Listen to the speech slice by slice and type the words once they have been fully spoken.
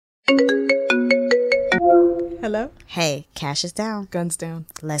Hello? Hey, cash is down. Guns down.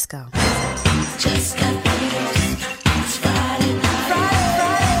 Let's go.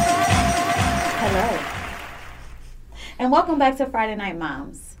 Hello. And welcome back to Friday Night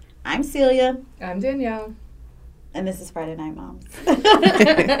Moms. I'm Celia. I'm Donyale. And this is Friday Night Moms.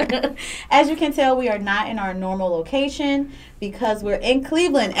 As you can tell, we are not in our normal location because we're in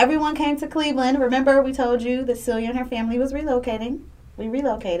Cleveland. Everyone came to Cleveland. Remember, we told you that Celia and her family was relocating. We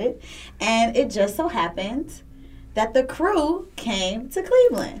relocated. And it just so happened that the crew came to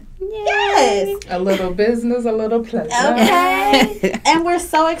Cleveland. Yay. Yes. A little business, a little pleasure. Okay. And we're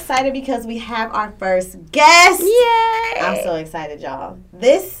so excited because we have our first guest. Yay. I'm so excited, y'all.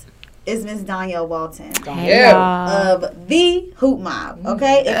 This is Miss Donyale Walton of the Hoop Mob.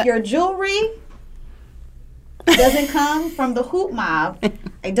 Okay? If your jewelry doesn't come from the Hoop Mob,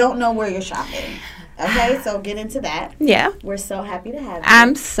 I don't know where you're shopping. Okay, so get into that. Yeah. We're so happy to have you.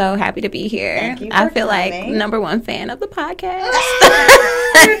 I'm so happy to be here. Thank you I for feel coming. like number one fan of the podcast.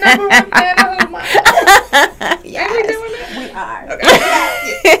 You're number one fan of Hoop Mob. Yes. Are we doing it? We are.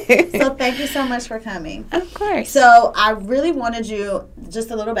 Okay. So thank you so much for coming. Of course. So I really wanted you, just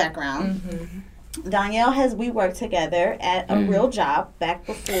a little background. Mm-hmm. Donyale we worked together at a real job back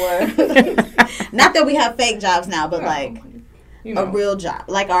before. Not that we have fake jobs now, but a real job.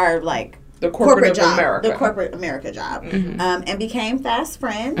 Like our, the corporate job. America. The corporate America job. Mm-hmm. And became fast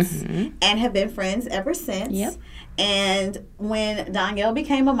friends and have been friends ever since. Yep. And when Donyale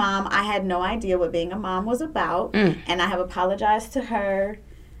became a mom, I had no idea what being a mom was about. And I have apologized to her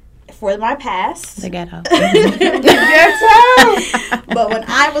for my past. The ghetto. But when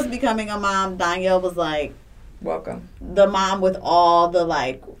I was becoming a mom, Donyale was like, welcome. The mom with all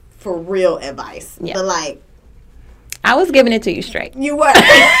the for real advice. Yep. I was giving it to you straight. You were.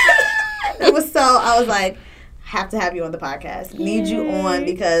 It was I was like, have to have you on the podcast. Need you on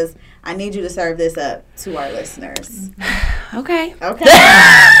because I need you to serve this up to our listeners. Okay. So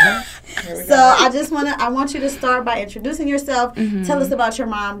I want you to start by introducing yourself. Tell us about your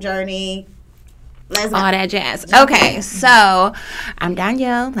mom journey. Let's all that jazz. Okay, so I'm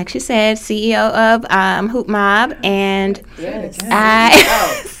Donyale, like she said, CEO of Hoop Mob, and CEO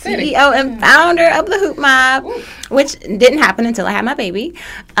and founder of the Hoop Mob, which didn't happen until I had my baby.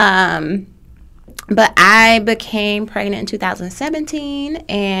 But I became pregnant in 2017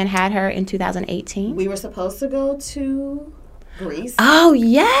 and had her in 2018. We were supposed to go to Greece. Oh,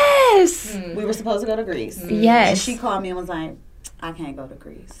 yes. We were supposed to go to Greece. Yes. And she called me and was like, I can't go to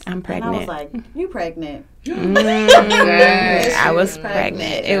Greece. I'm pregnant. And I was like, you pregnant? I was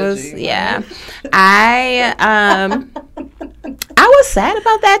pregnant. It was, yeah. I was sad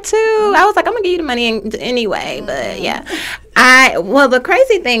about that too. I was like, I'm gonna give you the money anyway, but yeah. The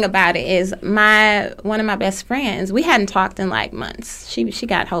crazy thing about it is one of my best friends, we hadn't talked in months. She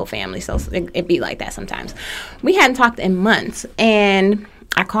got whole family, so it'd be like that sometimes. We hadn't talked in months, and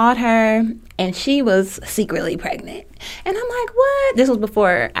I called her, and she was secretly pregnant. And I'm like, what? This was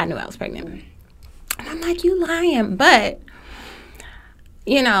before I knew I was pregnant. And I'm like, you lying. But,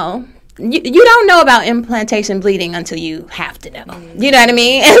 you don't know about implantation bleeding until you have to know. You know what I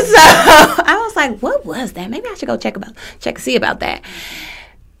mean? And so I was like, what was that? Maybe I should go check see about that.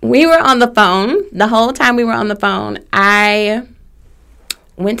 We were on the phone. The whole time we were on the phone, I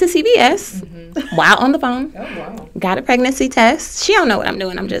went to CVS while on the phone. Oh, wow. Got a pregnancy test. She don't know what I'm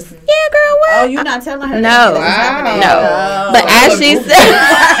doing. I'm just, yeah, girl, what? Oh, you're not telling her no. No. But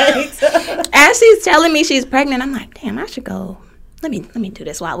as she's telling me she's pregnant, I'm like, damn, I should go. Let me do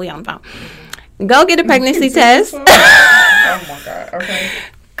this while we on the phone. Go get a pregnancy test. Oh, my God. Okay.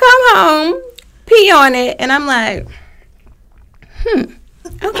 Come home, pee on it, and I'm like,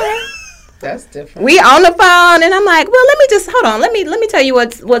 okay. That's different. We on the phone, and I'm like, well, let me just hold on. Let me tell you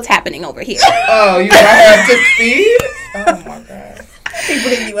what's happening over here. Oh, you got her to speed? Oh my God.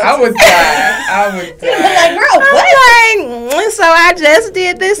 I would die. Like, girl, what? So I just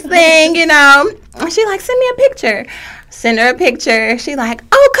did this thing, And she send me a picture. Send her a picture. She like,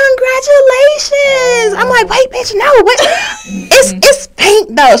 oh, congratulations. I'm like, wait, bitch, no, wait. It's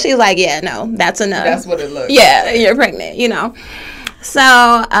pink though. She's like, yeah, no, that's enough. That's what it looks. Yeah, you're pregnant. So,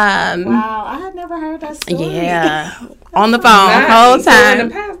 wow, I had never heard that story. Yeah, on the phone the whole time. So in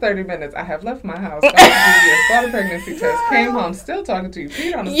the past 30 minutes, I have left my house, got a pregnancy test, came home, still talking to you,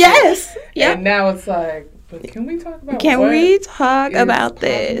 peed on the yes, yep. And now it's like, but can we talk about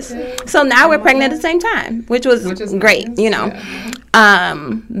this? So now we're pregnant at the same time, which is great, nice. Yeah.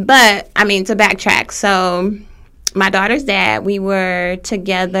 But I mean, to backtrack, so my daughter's dad, we were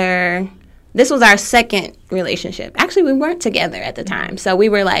together. This was our second relationship. Actually, we weren't together at the time. So we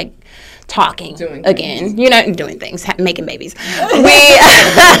were talking doing things, making babies.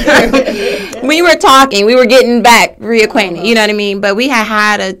 We were talking. We were getting back reacquainted. You know what I mean? But we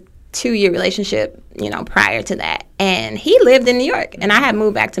had a 2-year relationship, prior to that. And he lived in New York, and I had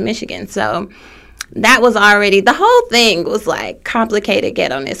moved back to Michigan. So that was already, the whole thing was like complicated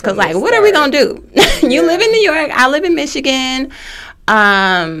ghetto-ness. Because what are we going to do? You live in New York. I live in Michigan.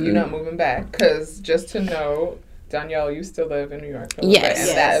 You're not moving back. Because just to know, Donyale used to live in New York for a little bit, and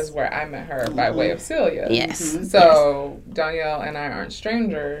that is where I met her by way of Celia. Yes. So Donyale and I aren't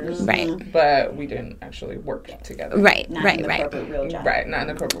strangers, right? But we didn't actually work together, right? Not in the corporate real job. Right, not in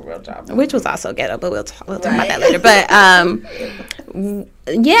the corporate real job, which was also ghetto, but we'll talk about that later. But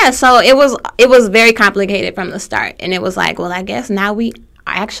so it was very complicated from the start, and it was like, well, I guess now we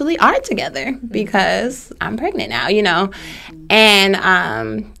actually are together because I'm pregnant now,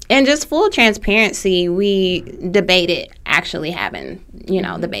 and just full transparency, we debated actually having,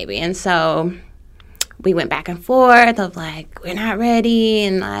 the baby. And so we went back and forth of like, we're not ready.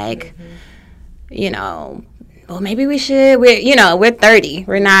 And like, well, maybe we should. We're 30.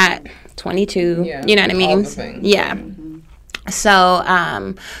 We're not 22. Yeah, you know what I mean? Yeah.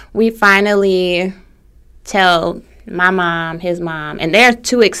 So we finally tell my mom, his mom, and they're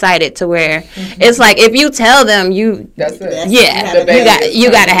too excited to where it's like if you tell them that's it. Yeah, you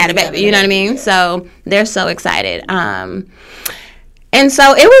gotta have a baby. You know what I mean? So they're so excited. And so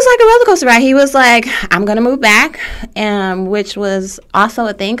it was like a roller coaster ride. He was like, I'm going to move back, which was also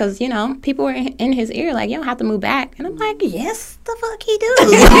a thing because, people were in his ear like, you don't have to move back. And I'm like, yes, the fuck he do.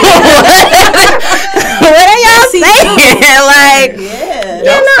 What are y'all saying?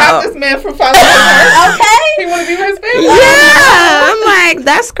 Don't stop this man from following her. Okay. He want to be with his family. Yeah. I'm like,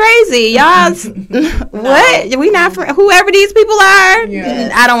 that's crazy. Y'all, what? We not whoever these people are,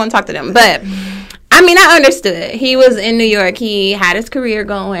 I don't want to talk to them. But I understood. He was in New York. He had his career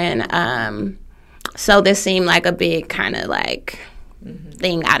going. So this seemed like a big kind of like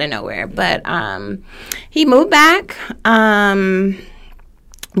thing out of nowhere. But he moved back.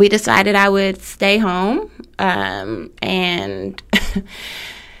 We decided I would stay home. And,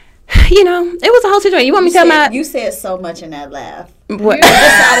 it was a whole situation. You want me to tell my... You said so much in that laugh. What? You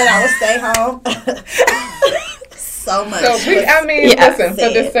decided I would stay home. So much. So, listen, for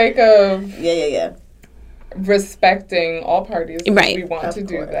the sake of... respecting all parties, right? We want to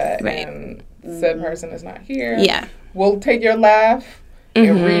do that, right? And said person is not here. Yeah, we'll take your laugh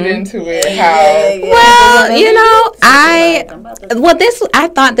and read into it I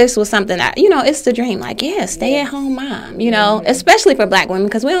thought this was something that it's the dream. Like, stay at home mom. Especially for Black women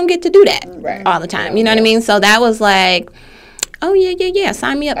because we don't get to do that all the time. You know what I mean? So that was like, oh yeah,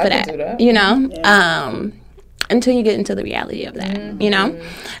 sign me up for that. Until you get into the reality of that.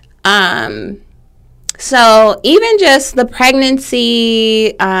 So even just the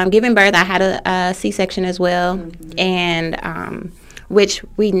pregnancy, giving birth, I had a C-section as well, and which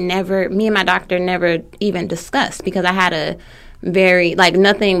me and my doctor never even discussed because I had a very,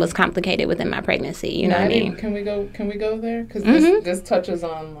 nothing was complicated within my pregnancy. You know what I mean? Can we go there? Because this touches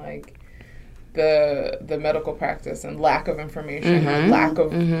on the medical practice and lack of information and lack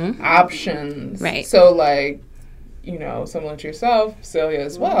of options. Right. So similar to yourself, Celia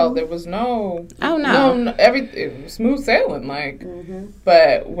as well, there was no... Oh, no. It was smooth sailing,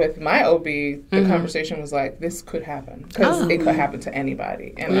 but with my OB, the conversation was like, this could happen, because it could happen to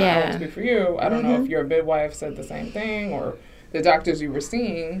anybody. And I don't speak for you. I don't know if your midwife said the same thing, or the doctors you were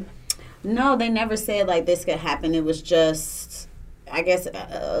seeing. No, they never said, this could happen. It was just, I guess,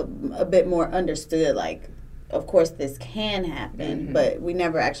 a bit more understood, of course, this can happen, but we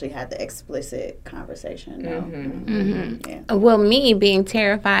never actually had the explicit conversation. No. Yeah. Well, me being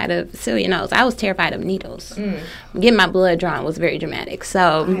terrified of Celia knows, I was terrified of needles. Getting my blood drawn was very dramatic.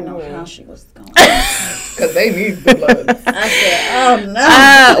 So I know how she was going. Because they need the blood. I said, oh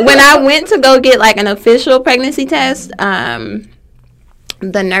no. When I went to go get an official pregnancy test,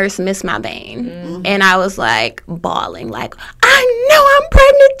 the nurse missed my vein, and I was bawling, I know I'm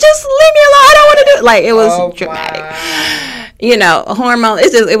pregnant. Just leave me alone. I don't want to do it. It was dramatic. Wow. Hormone.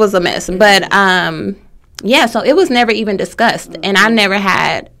 It was a mess. But so it was never even discussed, and I never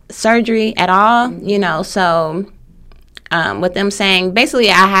had surgery at all. So with them saying basically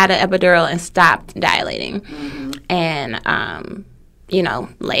I had an epidural and stopped dilating, and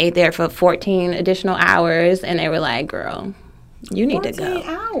laid there for 14 additional hours, and they were like, "Girl, you need to go." 14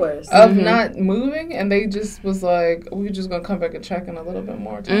 hours of not moving, and they just was like, "We're just gonna come back and check in a little bit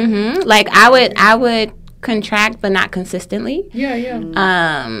more time." I would contract, but not consistently. Yeah.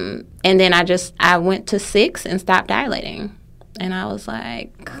 And then I went to 6 and stopped dilating, and I was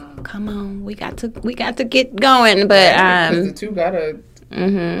like, "Come on, we got to get going." But the two gotta,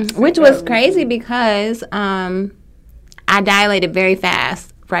 which was crazy because I dilated very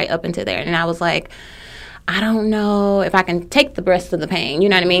fast right up into there. And I was like, I don't know if I can take the rest of the pain. You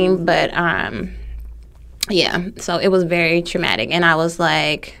know what I mean? But, yeah. So it was very traumatic. And I was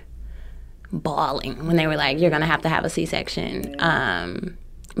like bawling when they were like, you're going to have a C-section.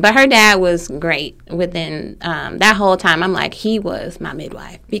 But her dad was great within that whole time. I'm like, he was my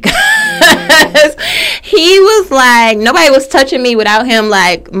midwife because he was like, nobody was touching me without him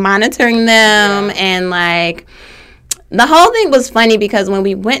like monitoring them. And like, the whole thing was funny because when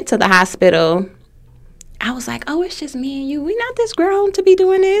we went to the hospital, I was like, oh, it's just me and you. We not this grown to be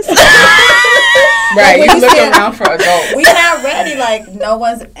doing this. Right, you look around for adults. We not ready. Like, no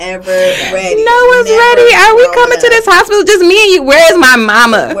one's ever ready. No one's ready. Are we coming to this hospital? Just me and you. Where is my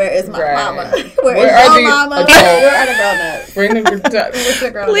mama? Where is my mama? Where are your mama? Adults? Where are the grown-ups? Bring the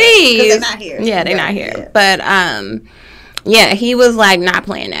grown-ups. Please. Because they're not here. Yeah, they're not here. Yeah. But, yeah, he was, like, not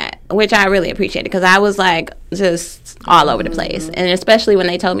playing that, which I really appreciated because I was, like, just all over the place. And especially when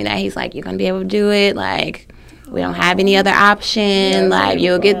they told me that, he's like, you're going to be able to do it. Like, we don't have any other option. Like,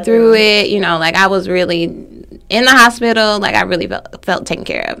 you'll get through it. You know, like, I was really in the hospital. Like, I really felt taken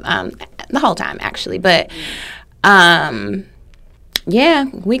care of the whole time, actually. But, yeah,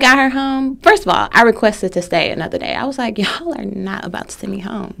 we got her home. First of all, I requested to stay another day. I was like, y'all are not about to send me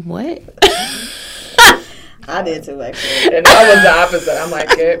home. What? I did too, actually. And I was the opposite. I'm like,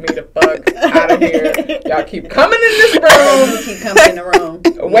 get me the fuck out of here. Y'all keep coming in this room. You keep coming in the room.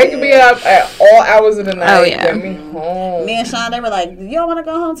 Waking me up at all hours of the night. Oh, yeah. Get me home. Me and Sean, they were like, you don't want to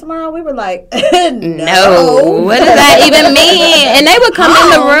go home tomorrow? We were like, no. What does that even mean? And they would come in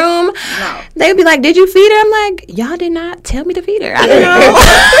the room. No. They would be like, did you feed her? I'm like, y'all did not tell me to feed her. I don't know.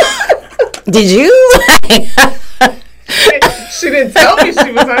 Did you? She didn't tell me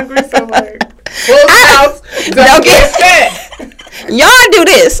she was hungry, so like, close the house, don't get fed. Y'all do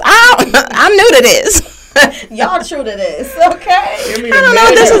this. I'm new to this. Y'all true to this, okay? I don't know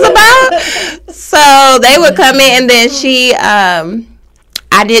what this is about. So they would come in, and then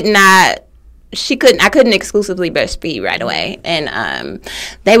I couldn't exclusively breastfeed right away. And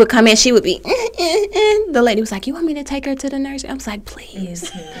they would come in, she would be, the lady was like, you want me to take her to the nurse? I was like, please.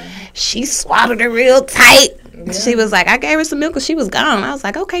 She swallowed her real tight. Yeah. She was like, I gave her some milk and she was gone. I was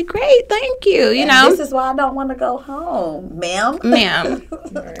like, okay, great, thank you. You know, this is why I don't want to go home, ma'am.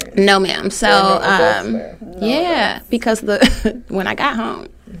 Right. No, ma'am. So, yeah, because when I got home,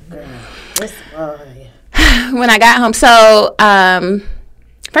 when I got home, so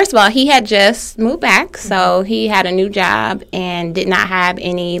first of all, he had just moved back, so he had a new job and did not have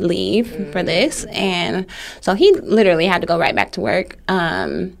any leave for this, and so he literally had to go right back to work.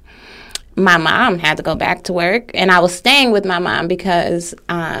 My mom had to go back to work, and I was staying with my mom because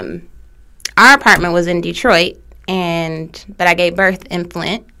our apartment was in Detroit, but I gave birth in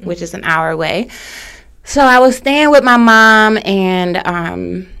Flint, which is an hour away. So I was staying with my mom,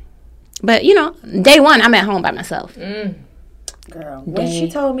 and but you know, day one I'm at home by myself. Girl, when she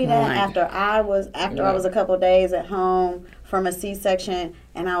told me that after I was a couple of days at home from a C-section,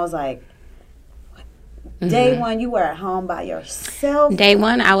 and I was like, day one, you were at home by yourself. Day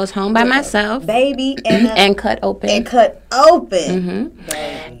one, I was home by myself. Baby. And cut open.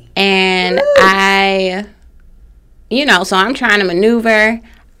 Baby. And I, you know, so I'm trying to maneuver.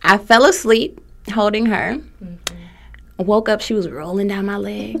 I fell asleep holding her. Woke up, she was rolling down my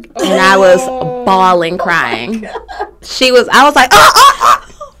leg. And I was bawling, crying. I was like, oh.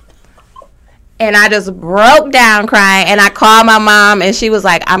 And I just broke down crying, and I called my mom, and she was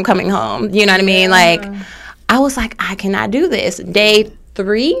like, I'm coming home. You know what I mean? Like, I was like, I cannot do this. Day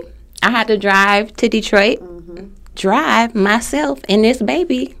 3, I had to drive to Detroit, drive myself and this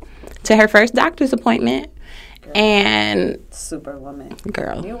baby to her first doctor's appointment. Girl. And Superwoman.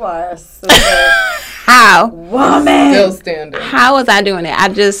 Girl. You are a super How? Woman. Still standing. How was I doing it? I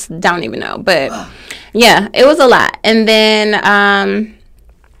just don't even know. But, yeah, it was a lot. And then,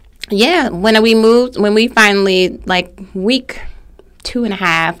 yeah, when we finally, like, week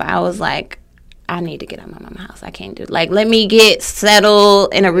 2.5, I was like, I need to get out of my mama's house. I can't do it. Like, let me get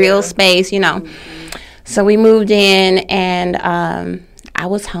settled in a real space, you know. So we moved in, and I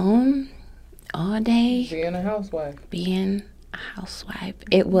was home all day. Being a housewife.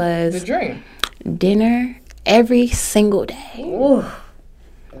 It was the dream. Dinner every single day. Ooh.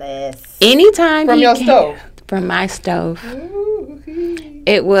 Bless. Anytime from your stove. From my stove. Ooh.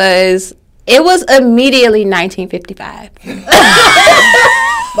 It was immediately 1955.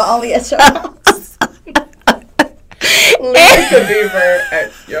 But only at your house. Lisa Beaver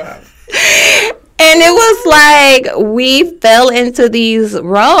at your house. And it was like we fell into these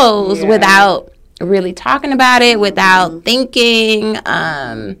roles without really talking about it, without thinking.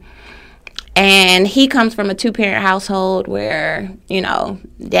 And he comes from a 2-parent household where, you know,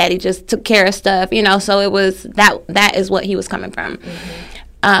 daddy just took care of stuff, you know, so it was that is what he was coming from.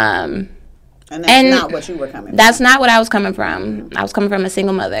 And that's not what you were coming from. That's not what I was coming from. I was coming from a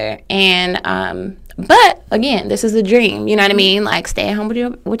single mother. And but again, this is a dream, you know what I mean? Like, stay at home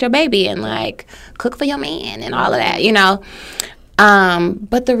with your baby and like cook for your man and all of that, you know.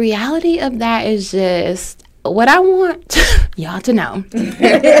 But the reality of that is just what I want y'all to know. Gym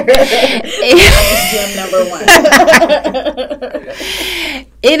number 1.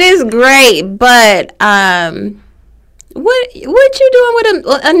 It is great, but what you doing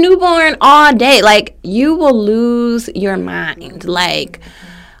with a newborn all day? Like, you will lose your mind. Like,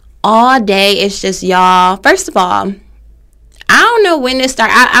 all day it's just y'all. First of all, I don't know when this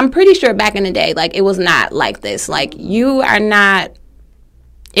started. I'm pretty sure back in the day, like, it was not like this. Like, you are not.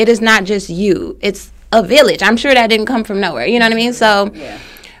 It is not just you. It's a village. I'm sure that didn't come from nowhere. You know what I mean? So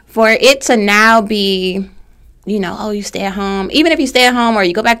for it to now be, you know, oh, you stay at home. Even if you stay at home or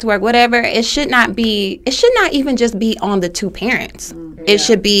you go back to work, whatever, it should not even just be on the 2 parents. It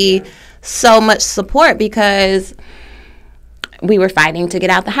should be so much support, because we were fighting to get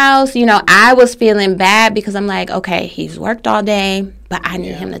out the house. You know, I was feeling bad because I'm like, okay, he's worked all day, but I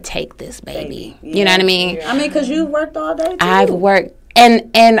need him to take this baby. You know what I mean? I mean, because you worked all day too. I've worked.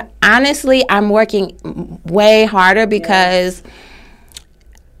 And honestly, I'm working way harder because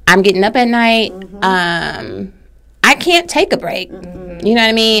I'm getting up at night. I can't take a break. You know what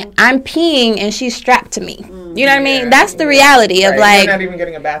I mean? I'm peeing and she's strapped to me. You know what I mean? That's the reality of like... You're not even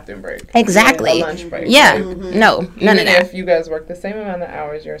getting a bathroom break. Exactly. A lunch break. Yeah. No, none of that. If you guys work the same amount of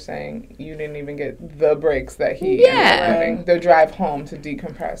hours, you're saying you didn't even get the breaks that he ended up having. The drive home to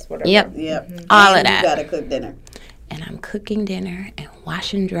decompress, whatever. Yep. All of that. You gotta cook dinner. And I'm cooking dinner and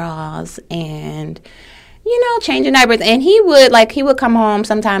washing drawers and, you know, changing diapers. And he would come home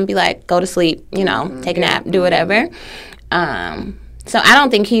sometime and be like, go to sleep, you know, take a nap, do whatever. So I don't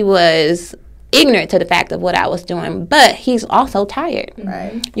think he was ignorant to the fact of what I was doing, but he's also tired.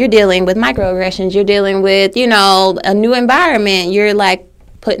 Right. You're dealing with microaggressions. You're dealing with, you know, a new environment. You're like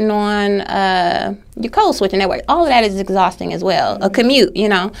putting on your code switching at work. All of that is exhausting as well. A commute, you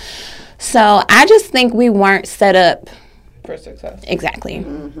know. So I just think we weren't set up for success. Exactly.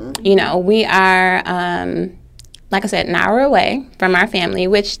 You know, we are, like I said, an hour away from our family,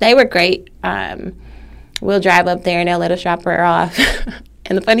 which they were great. We'll drive up there and they'll let us drop her off.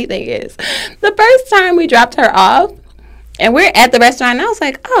 And the funny thing is, the first time we dropped her off, and we're at the restaurant, and I was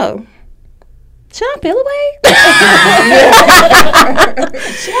like, oh, should I feel away?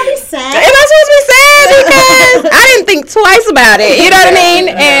 Should I be sad? Am I supposed to be sad? Because I didn't think twice about it. You know what I mean?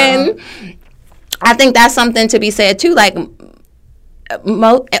 And I think that's something to be said, too. Like,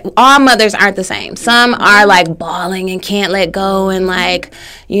 all mothers aren't the same. Some are, like, bawling and can't let go and, like,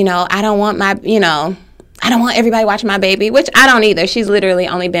 you know, I don't want everybody watching my baby, which I don't either. She's literally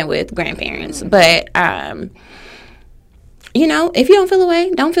only been with grandparents. But, you know, if you don't feel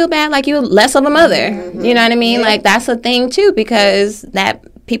away, don't feel bad like you're less of a mother. You know what I mean? Like, that's a thing, too, because that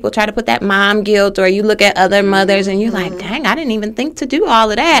people try to put that mom guilt, or you look at other mothers and you're like, dang, I didn't even think to do all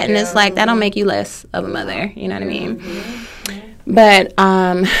of that. And it's like, that don't make you less of a mother. You know what I mean? But,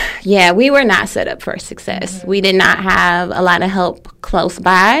 yeah, we were not set up for success. We did not have a lot of help close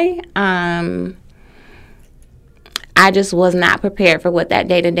by. I just was not prepared for what that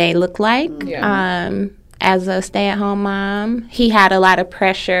day-to-day looked like. As a stay-at-home mom, he had a lot of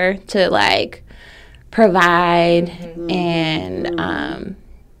pressure to, like, provide. And,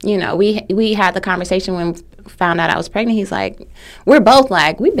 you know, we had the conversation when we found out I was pregnant. He's like, we're both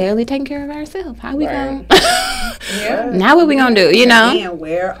like, we barely taking care of ourselves. How we going? Now what we going to do, you know? And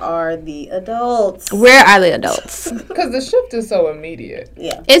where are the adults? Where are the adults? Because the shift is so immediate.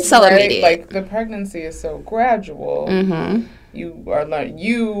 It's so immediate. Like, the pregnancy is so gradual. You are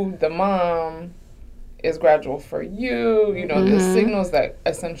the mom, is gradual for you. You know, the signals that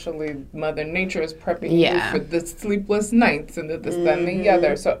essentially Mother Nature is prepping you for the sleepless nights and this, that, and the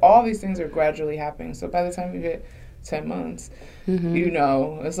other. So all these things are gradually happening. So by the time you hit 10 months, you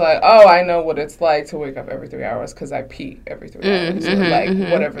know, it's like, oh, I know what it's like to wake up every 3 hours because I pee every 3 hours. Or like,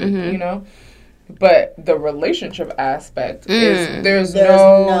 whatever, you know. But the relationship aspect is there's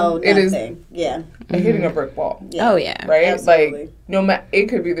no it is hitting a brick wall. Oh yeah, right. Absolutely. Like no matter, it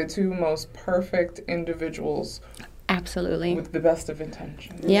could be the 2 most perfect individuals. Absolutely. With the best of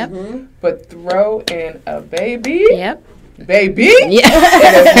intentions. But throw in a baby. Baby. It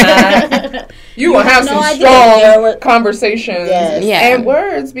is not. You will have some strong conversations and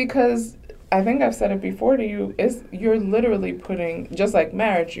words because I think I've said it before to you, you're literally putting, just like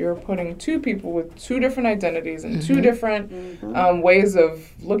marriage, you're putting two people with two different identities and two different ways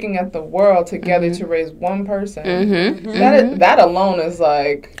of looking at the world together to raise one person. That alone is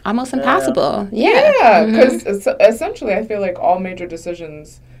like... almost impossible. Yeah, because essentially I feel like all major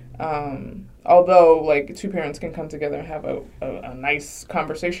decisions, although like two parents can come together and have a nice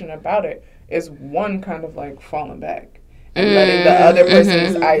conversation about it, is one kind of like falling back. And letting the other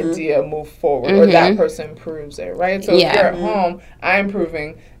person's idea move forward, or that person proves it, right? So if you're at home, I'm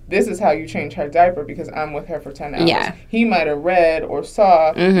proving this is how you change her diaper because I'm with her for 10 hours. Yeah. He might have read or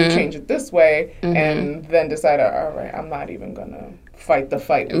saw you change it this way and then decided, all right, I'm not even going to fight the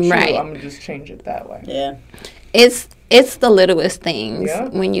fight with you. I'm going to just change it that way. Yeah. It's the littlest things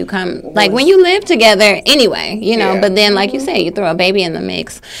when you come, like when you live together anyway, you know, but then like you say, you throw a baby in the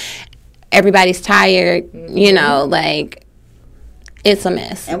mix. Everybody's tired, you know, like, it's a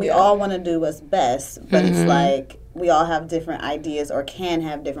mess. And we all want to do what's best, but it's like we all have different ideas or can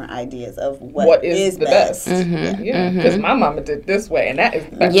have different ideas of what is the best. Because my mama did this way, and that is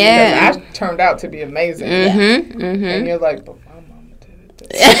the best. Because I turned out to be amazing. And you're like, but my mama did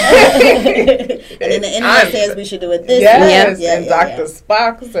it this way. And then the internet says we should do it this way. And Dr.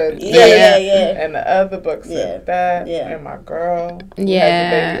 Spock said this. And the other book said that. And my girl has a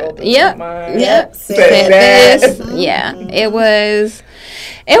baby older than mine. Said this. It was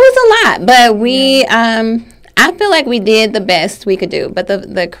a lot. But we, I feel like we did the best we could do. But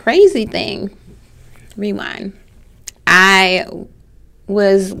the crazy thing, rewind, I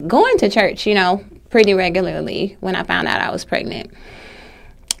was going to church, you know, pretty regularly when I found out I was pregnant.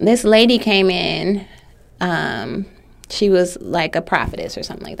 This lady came in, she was like a prophetess or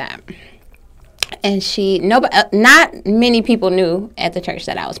something like that. And not many people knew at the church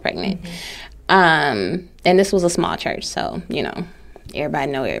that I was pregnant. And this was a small church, so, you know,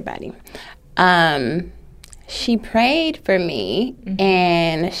 everybody know everybody. She prayed for me,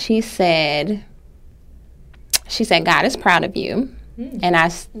 and she said, God is proud of you. And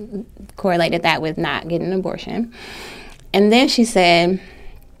I correlated that with not getting an abortion. And then she said,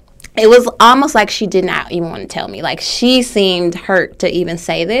 it was almost like she did not even want to tell me. Like, she seemed hurt to even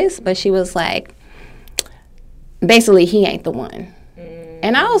say this, but she was like, basically, he ain't the one.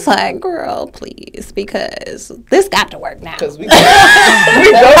 And I was like, girl, please, because this got to work now. Because we go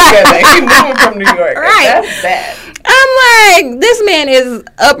together. He moving from New York. Right. That's bad. I'm like, this man is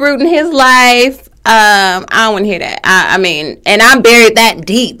uprooting his life. I don't want to hear that. I mean, and I'm buried that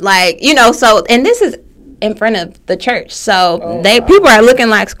deep. Like, you know, so, and this is in front of the church. So people are looking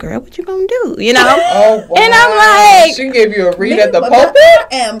like, girl, what you gonna do? You know? Oh, wow. And I'm like, she gave you a read at the pulpit? I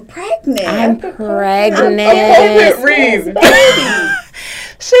am pregnant. I'm pregnant. A pulpit read.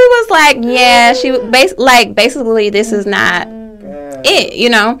 She was like, yeah, she basically this is not it, you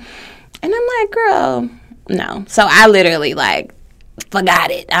know? And I'm like, girl, no. So I literally like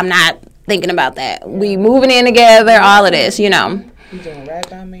forgot it. I'm not thinking about that. We moving in together, all of this, you know. You doing right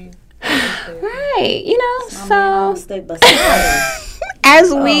by me? Right, you know, so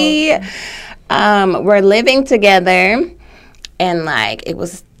as we were living together and like it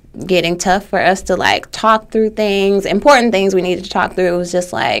was getting tough for us to like talk through things, important things we needed to talk through, it was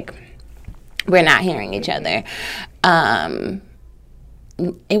just like we're not hearing each other.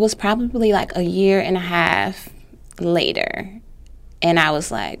 It was probably like a year and a half later, and I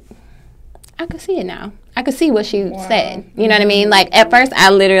was like, I could see it now. I could see what she said. You know what I mean? Like, at first, I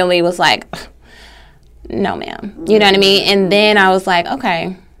literally was like, no, ma'am. You know what I mean? And then I was like,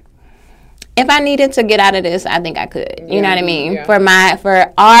 okay, if I needed to get out of this, I think I could. You know what I mean? Yeah.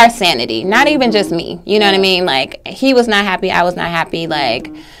 For our sanity, not even just me. You know what I mean? Like, he was not happy. I was not happy. Like,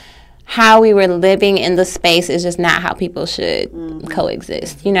 how we were living in the space is just not how people should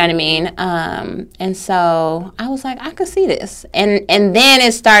coexist. You know what I mean? And so I was like, I could see this. And then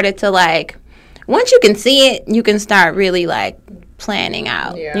it started to, like, once you can see it, you can start really, like, planning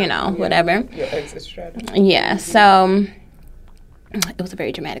out, you know, whatever. Your exit strategy. Yeah, so it was a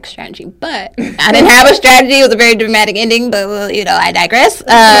very dramatic strategy. But I didn't have a strategy. It was a very dramatic ending, but, well, you know, I digress.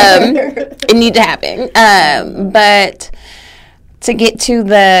 It needed to happen. But to get to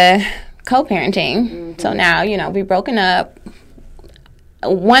the co-parenting, so now, you know, we've broken up.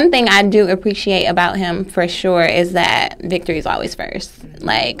 One thing I do appreciate about him for sure is that victory is always first.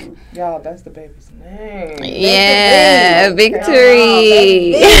 Like, y'all, that's the baby's name. Yeah,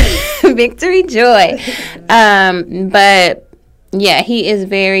 victory. Victory, joy. But yeah, he is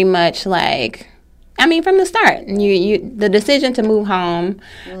very much like, I mean, from the start, you the decision to move home,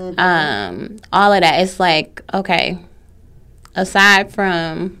 all of that, it's like, okay, aside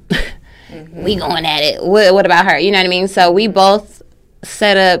from we going at it, what about her? You know what I mean? So we both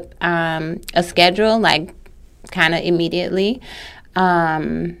set up a schedule, like, kind of immediately.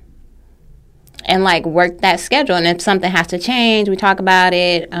 And like work that schedule, and if something has to change, we talk about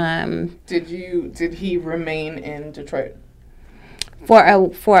it. Did he remain in Detroit for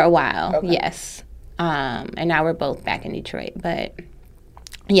a while? Okay. Yes, and now we're both back in Detroit. But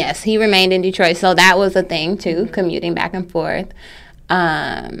yes, he remained in Detroit, so that was a thing too, commuting back and forth.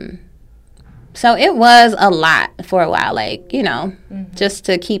 So it was a lot for a while, like, just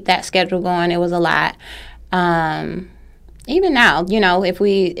to keep that schedule going. It was a lot. Even now,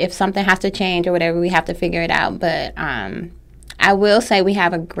 if something has to change or whatever, we have to figure it out. But I will say we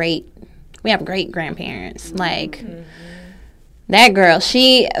have great grandparents. Like, that girl,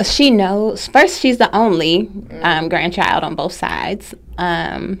 she knows. First, she's the only grandchild on both sides.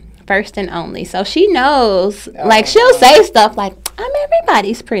 First and only. So she knows, like, she'll say stuff like, I'm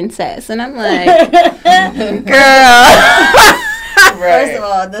everybody's princess. And I'm like, girl. Right. First of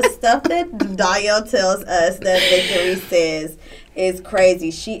all, the stuff that Donyale tells us that Victory says is crazy.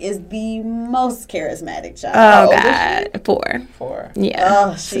 She is the most charismatic child. Oh, God. 4. Yeah.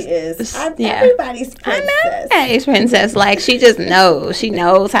 Oh, she is. I'm everybody's princess. I'm everybody's princess. Like, she just knows. She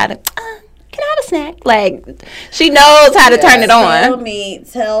knows how to, can I have a snack? Like, she knows how to turn it on.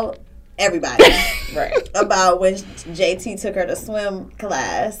 Tell everybody right about when JT took her to swim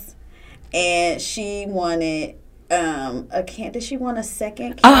class and she wanted did she want a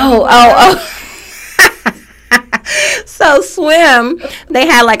second candy? So swim, they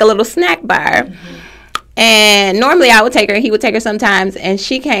had like a little snack bar. And normally I would take her, he would take her sometimes, and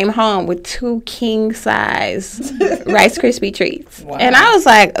she came home with 2 king-size Rice Krispie treats. Wow. And I was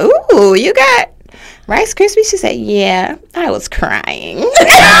like, ooh, you got Rice Krispies? She said, yeah. I was crying.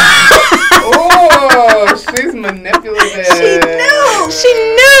 Oh, she's manipulative.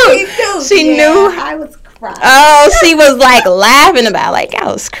 She knew. I was crying. Oh, she was like laughing about it, like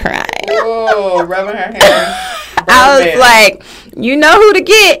I was crying. Oh, rubbing her hands. I was like, you know who to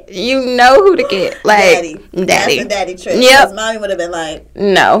get. Like, daddy. That's a daddy trick. Yep. Because mommy would have been like,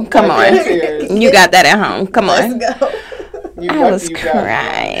 no, come on. You got that at home. Come on. Let's go. I was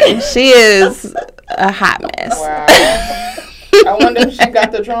crying. She is a hot mess. Wow. I wonder if she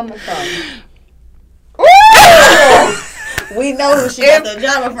got the drama from. We know who she got the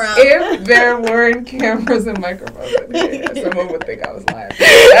drama from. If there weren't cameras and microphones in here, someone would think I was lying.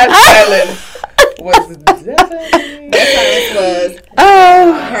 That silence was definitely. That silence was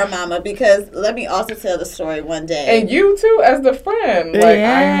her mama. Because let me also tell the story one day. And you too, as the friend. Like,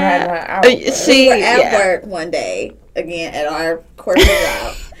 I had my out. We were at work one day, again, at our corporate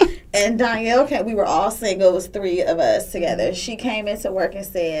job. And Donyale came. We were all single. It was 3 of us together. She came into work and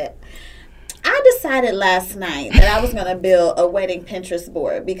said, I decided last night that I was going to build a wedding Pinterest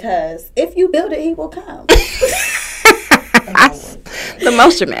board because if you build it, he will come. The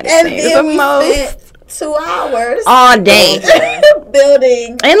most dramatic and thing. Then we spent 2 hours all day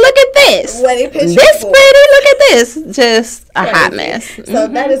building. And look at this. Wedding Pinterest this board. pretty. Look at this. Just a hot mess. So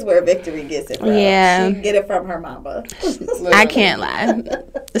that is where Victory gets it from. Yeah. She get it from her mama. I can't lie.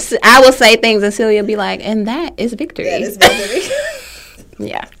 I will say things and Celia be like, and that is Victory. That is Victory.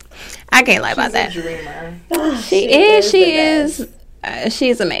 Yeah. I can't lie about that. She's a dreamer. She is.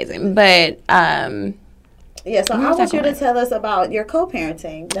 She's amazing. But yeah, so I want you to tell us about your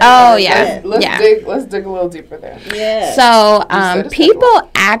co-parenting. Oh yeah, Let's dig a little deeper there. Yeah. So people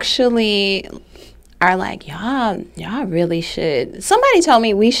actually are like, y'all really should. Somebody told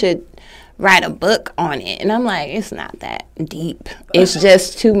me we should write a book on it, and I'm like, it's not that deep. It's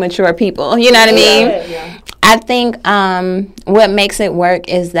just 2 mature people. You know what I mean? Yeah. I think what makes it work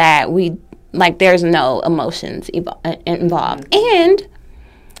is that there's no emotions involved. And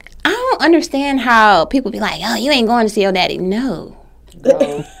I don't understand how people be like, oh, you ain't going to see your daddy. No.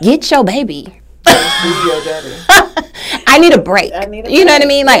 Get your baby. See your daddy. I need a break. You know what I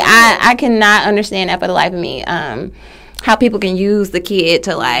mean? Like, I cannot understand that for the life of me. How people can use the kid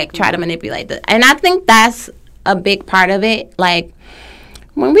to, like, try to manipulate the. And I think that's a big part of it. Like,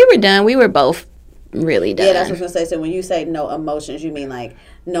 when we were done, we were both really done. Yeah, that's what I was going to say. So when you say no emotions, you mean, like,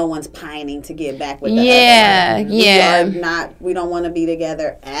 no one's pining to get back with the other one. We don't want to be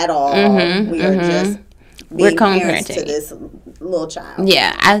together at all. We are just being parents to this little child.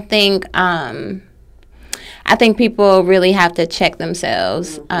 Yeah, I think people really have to check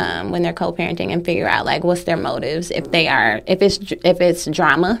themselves when they're co-parenting and figure out, like, what's their motives if it's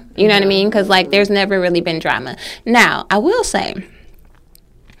drama. You know what I mean? Because, like, there's never really been drama. Now, I will say,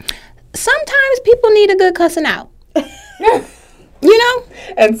 sometimes people need a good cussing out. You know?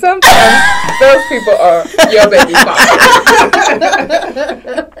 And sometimes those people are your baby father.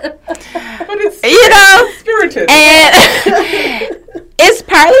 But it's, spirited. And it's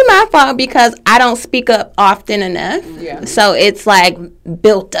partly my fault because I don't speak up often enough. Yeah. So it's like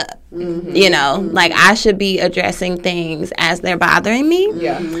built up. Mm-hmm. You know, mm-hmm. like I should be addressing things as they're bothering me.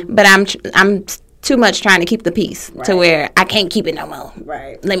 Yeah. But I'm too much trying to keep the peace to where I can't keep it no more.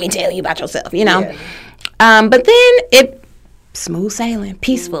 Right. Let me tell you about yourself, you know. Yeah. But then it smooth sailing,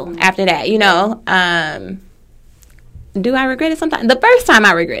 peaceful after that, you know. Do I regret it sometimes? The first time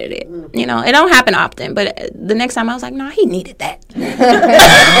I regretted it. You know, it don't happen often, but the next time I was like, no, he needed that.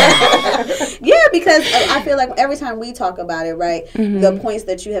 Yeah, because I feel like every time we talk about it, right, the points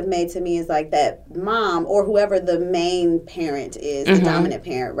that you have made to me is like that mom or whoever the main parent is, the dominant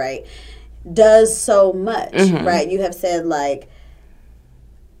parent, right, does so much, right? You have said like,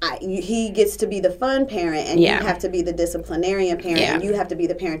 he gets to be the fun parent and you have to be the disciplinarian parent and you have to be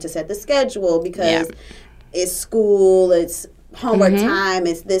the parent to set the schedule because it's school, it's homework time,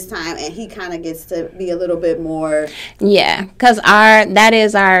 it's this time, and he kind of gets to be a little bit more. Yeah, because our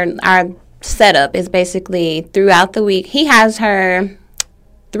setup is basically throughout the week. He has her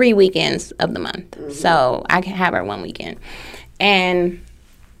 3 weekends of the month, so I can have her 1 weekend, and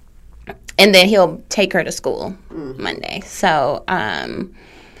then he'll take her to school Monday. So,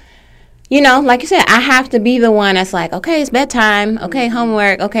 you know, like you said, I have to be the one that's like, okay, it's bedtime, okay,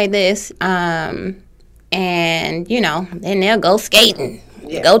 homework, okay, this, and, you know, then they'll go skating,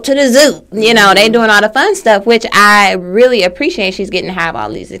 go to the zoo. You know, they doing all the fun stuff, which I really appreciate. She's getting to have all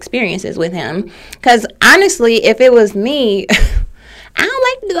these experiences with him. Because, honestly, if it was me, I don't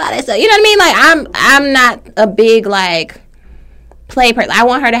like to do all that stuff. You know what I mean? Like, I'm not a big, like, play person. I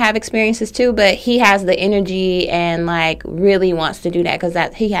want her to have experiences, too, but he has the energy and, like, really wants to do that because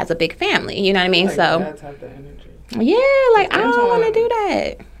he has a big family. You know what I mean? Like, so, dads have the energy. Yeah, like, I don't want to do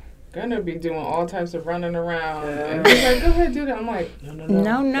that. Gonna be doing all types of running around and he's like, go ahead, do that. I'm like,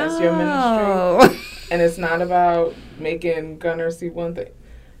 no, that's your ministry. And it's not about making Gunner see one thing.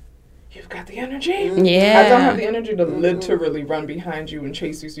 You've got the energy. I don't have the energy to literally run behind you and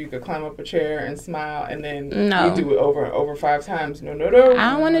chase you so you could climb up a chair and smile and then you do it over and over 5 times. No. I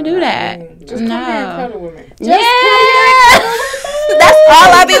don't want to do that. Just come here and cuddle with me. That's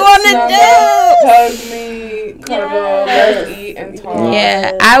all I be wanting to do. Hug me, cuddle, let's eat and talk.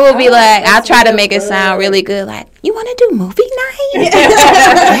 Yeah, I will be like, I'll try to make it sound really good. Like, you want to do movie night?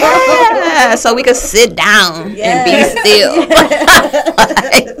 Yeah. So we could sit down and be still.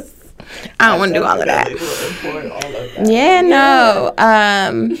 I don't want to do all of that. Yeah, no.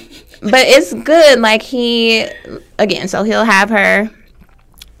 But it's good. Like so he'll have her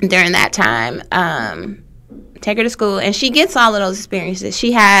during that time, take her to school, and she gets all of those experiences.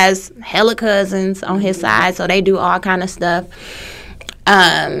 She has hella cousins on his side, so they do all kind of stuff.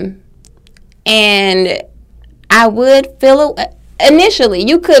 And I would feel, initially,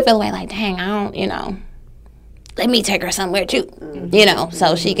 you could feel like, dang, I don't, you know, let me take her somewhere too, you know,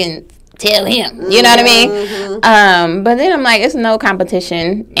 so she can tell him, you know what I mean? But then I'm like, it's no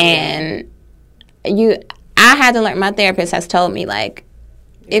competition, and I had to learn, my therapist has told me, like,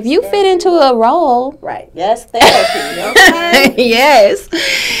 if you fit into a role, right? Yes, therapy. Okay. Yes,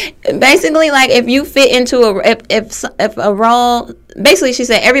 basically, like if you fit into if a role, basically, she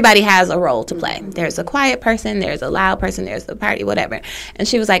said everybody has a role to play. There's a quiet person, there's a loud person, there's a party, whatever. And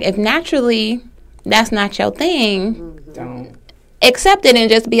she was like, if naturally that's not your thing, don't accept it and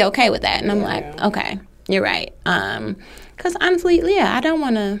just be okay with that. And I'm like, okay, you're right. Because honestly, I don't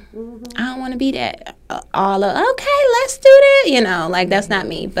want to be that all of, okay, let's do that. You know, like that's not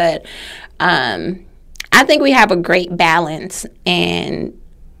me. But I think we have a great balance, and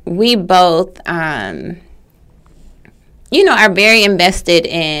we both, you know, are very invested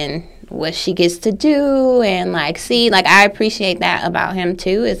in what she gets to do, and like, I appreciate that about him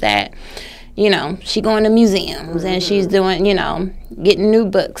too, is that, you know, she going to museums and she's doing, you know, getting new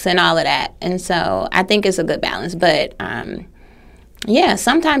books and all of that. And so I think it's a good balance. But,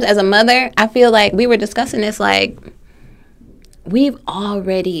 sometimes as a mother, I feel like we were discussing this, like, we've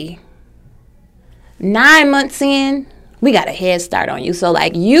already 9 months in, we got a head start on you. So,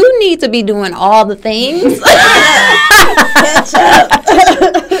 like, you need to be doing all the things. Catch up.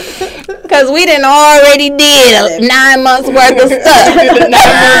 Because we done already did 9 months worth of stuff.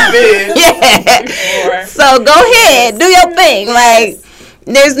 Yeah. So go ahead, do your thing. Like,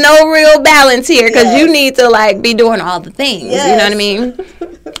 there's no real balance here because you need to like be doing all the things. Yes. You know what I mean?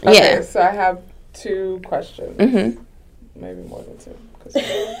 Okay, so I have 2 questions. Maybe more than 2.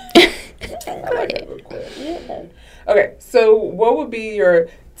 I like it real quick. Yeah. Okay, so what would be your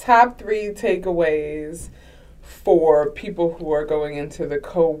top 3 takeaways for people who are going into the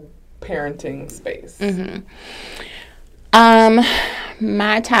co-parenting space?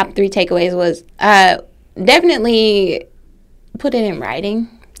 My top 3 takeaways was definitely put it in writing.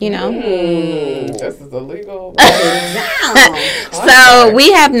 This is illegal. So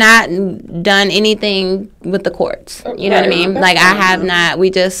we have not done anything with the courts. You know what I mean? Like I have not. We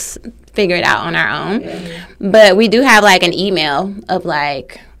just figure it out on our own. But we do have like an email of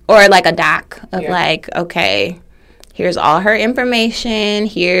like, or like a doc of like, okay, here's all her information.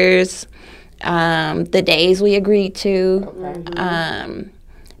 Here's the days we agreed to.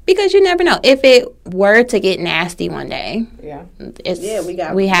 Because you never know if it were to get nasty one day.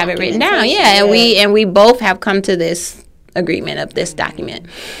 We have it written down. And we both have come to this agreement of this document.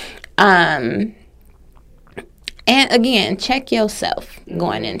 And again, check yourself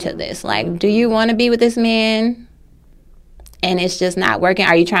going into this. Like, do you want to be with this man? And it's just not working.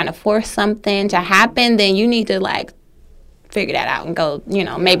 Are you trying to force something to happen? Then you need to like figure that out and go,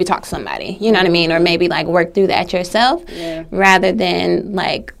 maybe talk to somebody, you know what I mean? Or maybe like work through that yourself rather than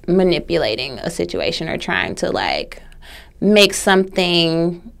like manipulating a situation or trying to like make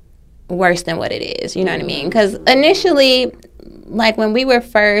something worse than what it is, you know what I mean? Because initially, like when we were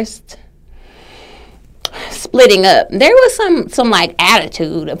first splitting up, there was some like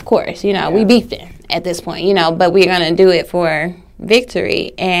attitude, of course, we beefing at this point, but we're going to do it for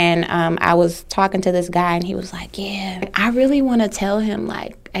victory. And I was talking to this guy and he was like, I really want to tell him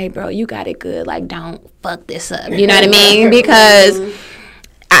like, hey bro, you got it good, like don't fuck this up, you know what I mean? Because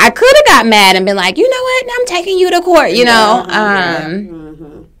I could have got mad and been like, you know what, I'm taking you to court,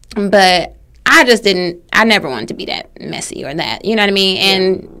 but I never wanted to be that messy or that, you know what I mean?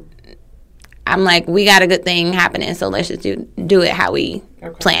 And I'm like, we got a good thing happening, so let's just do it how we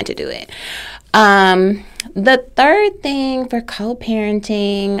plan to do it. The third thing for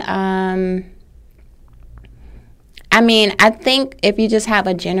co-parenting, I think if you just have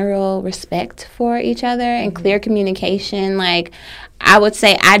a general respect for each other and clear communication, like I would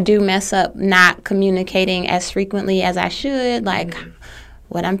say I do mess up not communicating as frequently as I should, like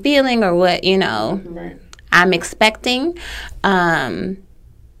what I'm feeling or what, I'm expecting.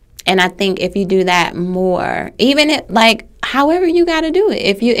 And I think if you do that more, even if, like, however you got to do it.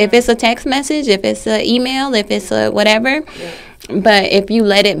 If it's a text message, if it's an email, if it's a whatever. But if you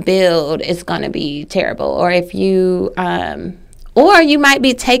let it build, it's going to be terrible. Or if you, or you might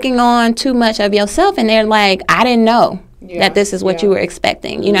be taking on too much of yourself and they're like, I didn't know that this is what you were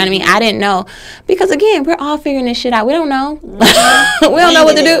expecting. You know what I mean? I didn't know. Because, again, we're all figuring this shit out. We don't know. We don't know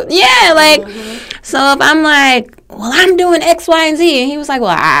what to do. Yeah, like, so if I'm like, well, I'm doing X, Y, and Z. And he was like,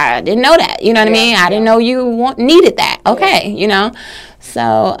 well, I didn't know that. You know what I mean? I didn't know you needed that. Okay,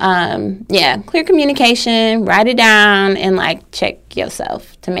 So, clear communication, write it down, and, like, check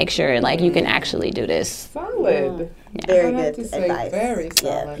yourself to make sure, like, you can actually do this. Solid. Very good advice. Very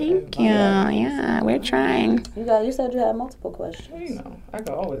solid. Thank you. Yeah, we're trying. You said you had multiple questions. I could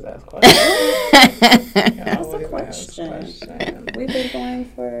always ask questions. That's a question. We've been going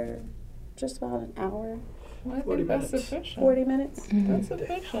for just about an hour. Well, I think that's sufficient. 40 minutes? Mm-hmm. That's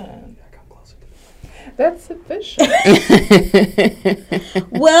sufficient. That's sufficient.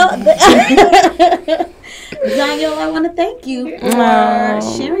 Well, Donyale, I want to thank you for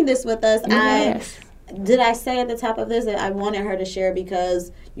sharing this with us. Yes. Did I say at the top of this that I wanted her to share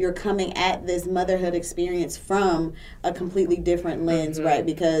because you're coming at this motherhood experience from a completely different lens, right?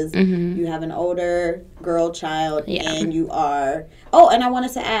 Because you have an older girl child and you are... Oh, and I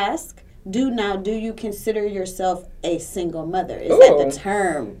wanted to ask... Do you consider yourself a single mother? Is that the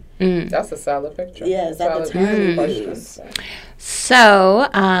term? That's a solid picture. Yeah, is that the term you use? So,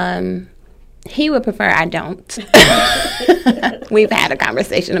 he would prefer I don't. We've had a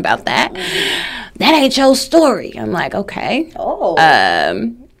conversation about that. That ain't your story. I'm like, okay.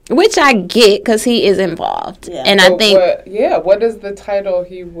 Oh. Which I get because he is involved. Yeah. And I think... what is the title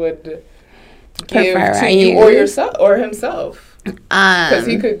he would give prefer to you or yourself or himself? Because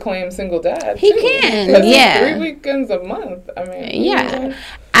he could claim single dad. He can, yeah. 3 weekends a month. I mean, yeah.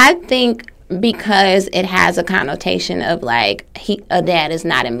 I think because it has a connotation of like a dad is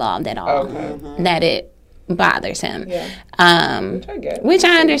not involved at all, that it bothers him. Yeah. Which I get. Which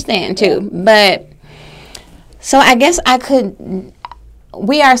I understand too. But so I guess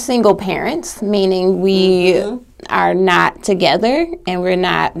we are single parents, meaning we are not together and we're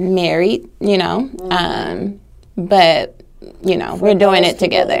not married, but we're doing it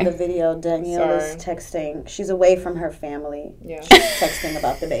together. In the video, Donyale is texting. She's away from her family. Yeah. She's texting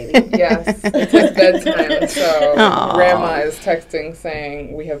about the baby. Yes. It's his bedtime. So Grandma is texting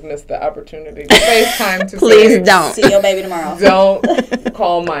saying, we have missed the opportunity to FaceTime to Please don't. See your baby tomorrow. Don't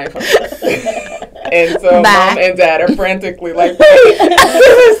call my phone. And so mom and dad are frantically like, wait, give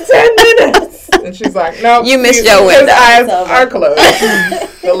us 10 minutes. And she's like, no, you missed your window. His eyes are closed.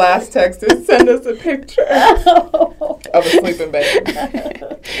 The last text is, send us a picture of a sleeping baby.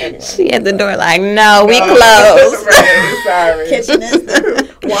 Anyway. She at the door like, no, we closed. Right, sorry. Kitchen is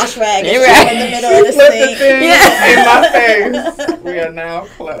the wash rag is right. in the middle of the sink. In my face. We are now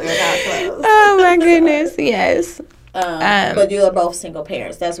closed. Oh my goodness, yes. But you are both single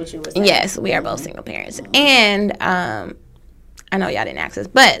parents. That's what you were saying. Yes, we are both single parents. And I know y'all didn't ask this,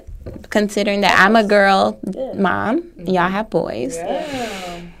 but considering that I'm a girl mom, y'all have boys.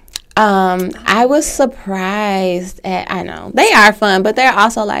 Yeah. I was surprised at, I know, they are fun, but they're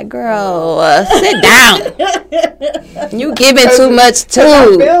also like, girl, sit down. You giving too much too.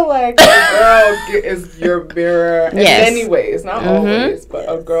 I feel like a girl is your mirror in Yes. many ways, not always,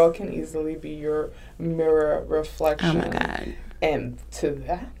 but a girl can easily be your mirror reflection. Oh my God. And to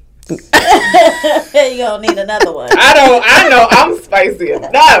that, You gonna need another one. I know I'm spicy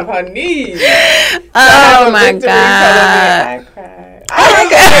enough, honey. Oh my God. I cried.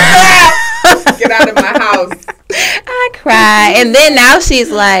 I get out of my house. I cry. And then now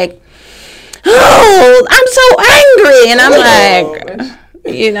she's like, oh, I'm so angry. And I'm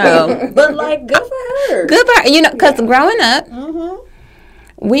like, you know. But like, good for her. Good for her. You know, because growing up,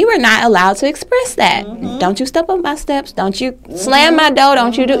 we were not allowed to express that. Don't you step on my steps. Don't you slam my door.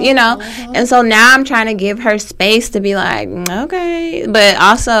 Don't you do, you know. And so now I'm trying to give her space to be like, okay. But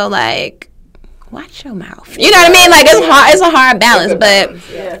also like, watch your mouth. You know what I mean? Like, it's hard. It's a hard balance. But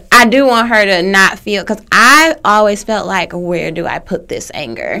I do want her to not feel, because I always felt like, where do I put this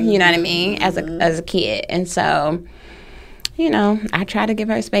anger? You know what I mean? As a kid. And so, you know, I try to give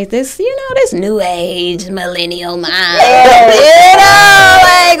her space. This, you know, this new age millennial mind. You know,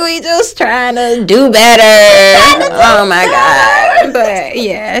 like, we just trying to do better. Oh my God. But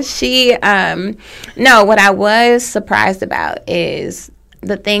yeah, she, no, what I was surprised about is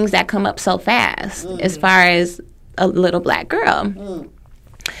the things that come up so fast as far as a little black girl.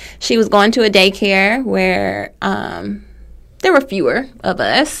 She was going to a daycare where there were fewer of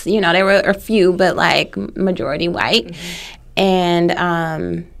us. You know, there were a few, but like majority white.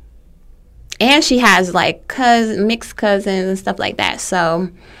 And she has like mixed cousins and stuff like that. So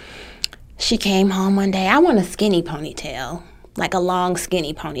she came home one day. I want a skinny ponytail, like a long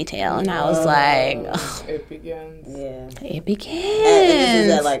skinny ponytail. And I was like, ugh. It begins. Yeah. It begins. And this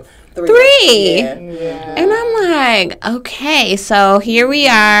is at like 3. Yeah. And I'm like, okay, so here we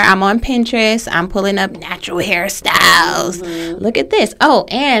are. I'm on Pinterest. I'm pulling up natural hairstyles. Look at this. Oh,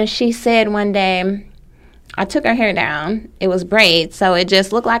 and she said one day, I took her hair down. It was braids, so it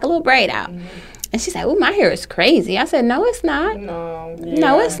just looked like a little braid out. And she said, "Oh, my hair is crazy." I said, "No, it's not. No,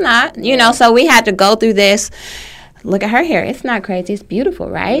 it's not." You know, so we had to go through this. Look at her hair. It's not crazy. It's beautiful,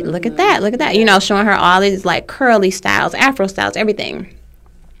 right? Look at that. Look at that. You know, showing her all these like curly styles, afro styles, everything.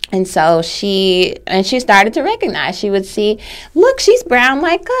 And so she started to recognize. She would see, look, she's brown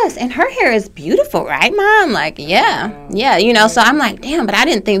like us, and her hair is beautiful, right, Mom? Like, yeah, you know. So I'm like, damn, but I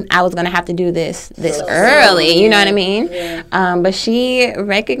didn't think I was gonna have to do this early. You know what I mean? Yeah. But she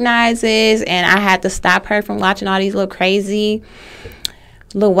recognizes, and I had to stop her from watching all these little crazy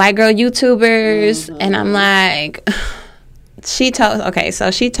little white girl YouTubers, and I'm like, she told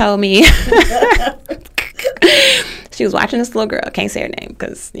me. She was watching this little girl. I can't say her name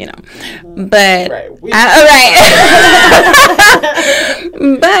because, you know. But, right.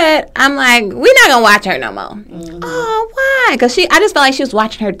 But I'm like, we're not going to watch her no more. Oh, why? Because I just felt like she was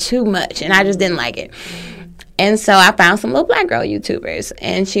watching her too much, and I just didn't like it. And so I found some little black girl YouTubers,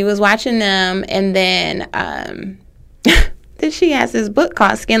 and she was watching them, and then then she has this book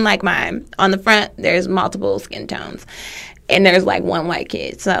called Skin Like Mine. On the front, there's multiple skin tones, and there's like one white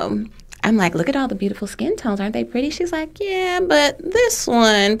kid. So I'm like, look at all the beautiful skin tones. Aren't they pretty? She's like, yeah, but this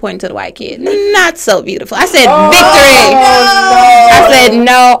one, pointing to the white kid, not so beautiful. I said, victory. No. I said,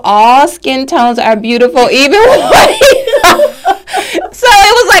 no, all skin tones are beautiful, even white. So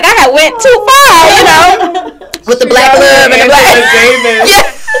it was like I had went too far, you know, with the black love and the black.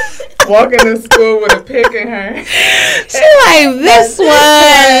 Yeah. Walking to school with a pick in her. She's like, this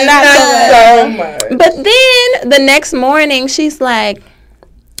one, not so much. But then the next morning, she's like,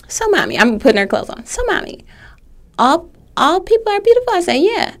 so, Mommy, I'm putting her clothes on. So, Mommy, all people are beautiful? I said,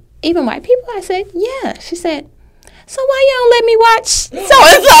 yeah. Even white people? I said, yeah. She said, so why you don't let me watch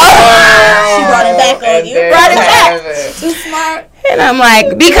so-and-so? She brought it back on you. Brought it back. Too smart. And I'm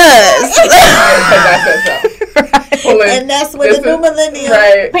like, because. I said so. Right. And that's when the new millennial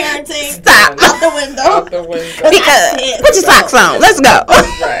parenting stop out the window. Out the window. Because put your socks on. Let's go.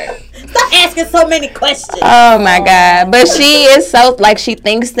 Right. Stop asking so many questions. Oh my God. But she is so, like, she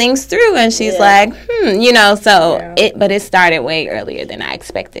thinks things through, and she's like, so but it started way earlier than I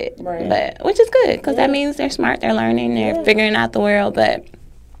expected. Right. But, which is good, because that means they're smart, they're learning, they're figuring out the world. But,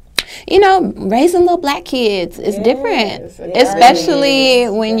 raising little black kids is different, especially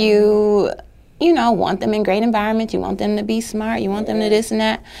when you want them in great environments, you want them to be smart, you want them to this and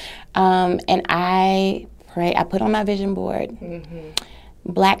that. And I put on my vision board,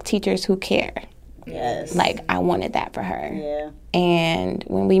 black teachers who care. Yes. Like, I wanted that for her. Yeah. And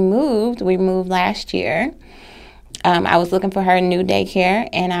when we moved last year, I was looking for her new daycare,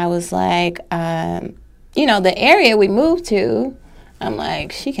 and I was like, the area we moved to, I'm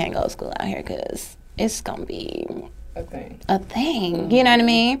like, she can't go to school out here because it's going to be a thing. You know what I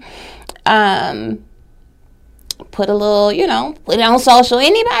mean? Put a little, put it on social.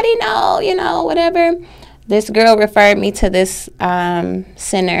 Anybody know, whatever. This girl referred me to this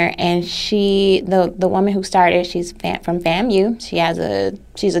center, and the woman who started, she's from FAMU.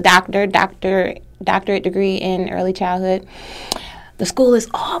 She's a doctorate degree in early childhood. The school is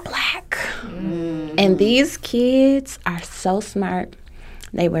all black, and these kids are so smart.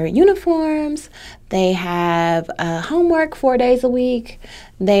 They wear uniforms. They have homework 4 days a week.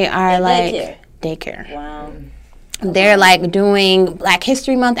 They are daycare. Wow. They're like doing Black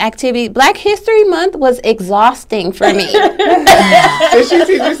History Month activity. Black History Month was exhausting for me. Did she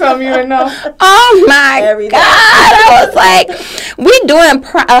teach you something you didn't know? Oh my God. I was like, we doing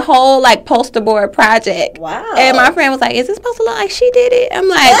a whole like poster board project. Wow. And my friend was like, is this supposed to look like she did it? I'm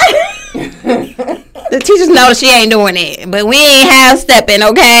like, the teachers know she ain't doing it, but we ain't half stepping,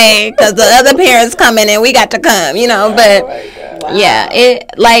 okay? Because the other parents coming and we got to come, but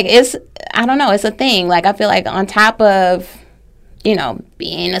it's, I don't know, it's a thing. Like, I feel like on top of,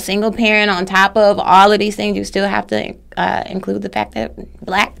 being a single parent, on top of all of these things, you still have to include the fact that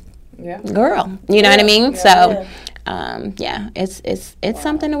black girl, you know what I mean? So, it's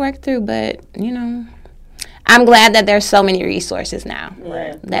something to work through, but, I'm glad that there's so many resources now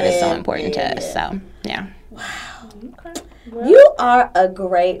that is so important to us. So, yeah. Wow. Okay. Well, you are a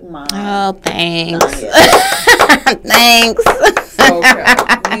great mom. Oh, thanks. Thanks.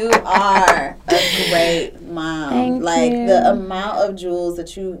 You are a great mom. Thank you. The amount of jewels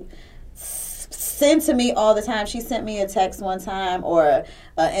that you send to me all the time. She sent me a text one time or an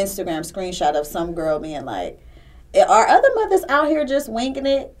Instagram screenshot of some girl being like, are other mothers out here just winging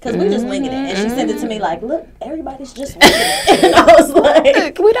it? Because we just winging it. And she sent it to me like, look, everybody's just winging it. And I was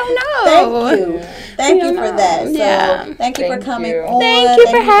like, we don't know. Thank you. Thank you for that. So thank you for coming on. Thank you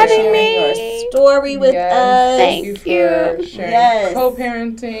for having me. Your story with us. Thank you for sharing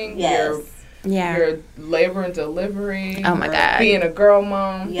co-parenting. Yes. Your labor and delivery. Oh my God. Being a girl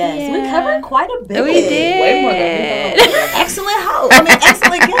mom. Yes. We covered quite a bit. We did. Way more than we thought.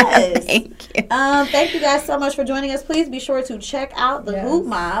 Excellent guest. Thank you. Thank you guys so much for joining us. Please be sure to check out the Hoop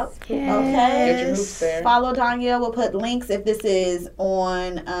Mob. Yes. Okay. Get your hoops there. Follow Donyale. We'll put links if this is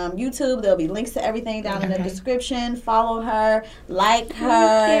on YouTube. There'll be links to everything down in the description. Follow her, like her.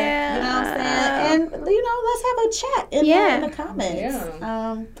 Yeah. You know what I'm saying? And let's have a chat in the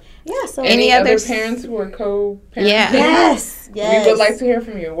comments. So any other parents who are co-parents? Yeah. Yes. We would like to hear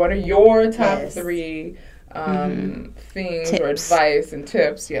from you. What are your top 3 things tips. Or advice and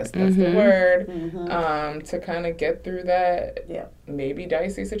tips? Yes, that's the word. To kind of get through that maybe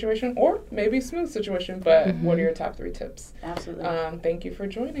dicey situation or maybe smooth situation. But what are your top 3 tips? Absolutely. Thank you for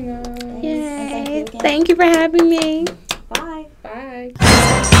joining us. Yay. Thank you for having me.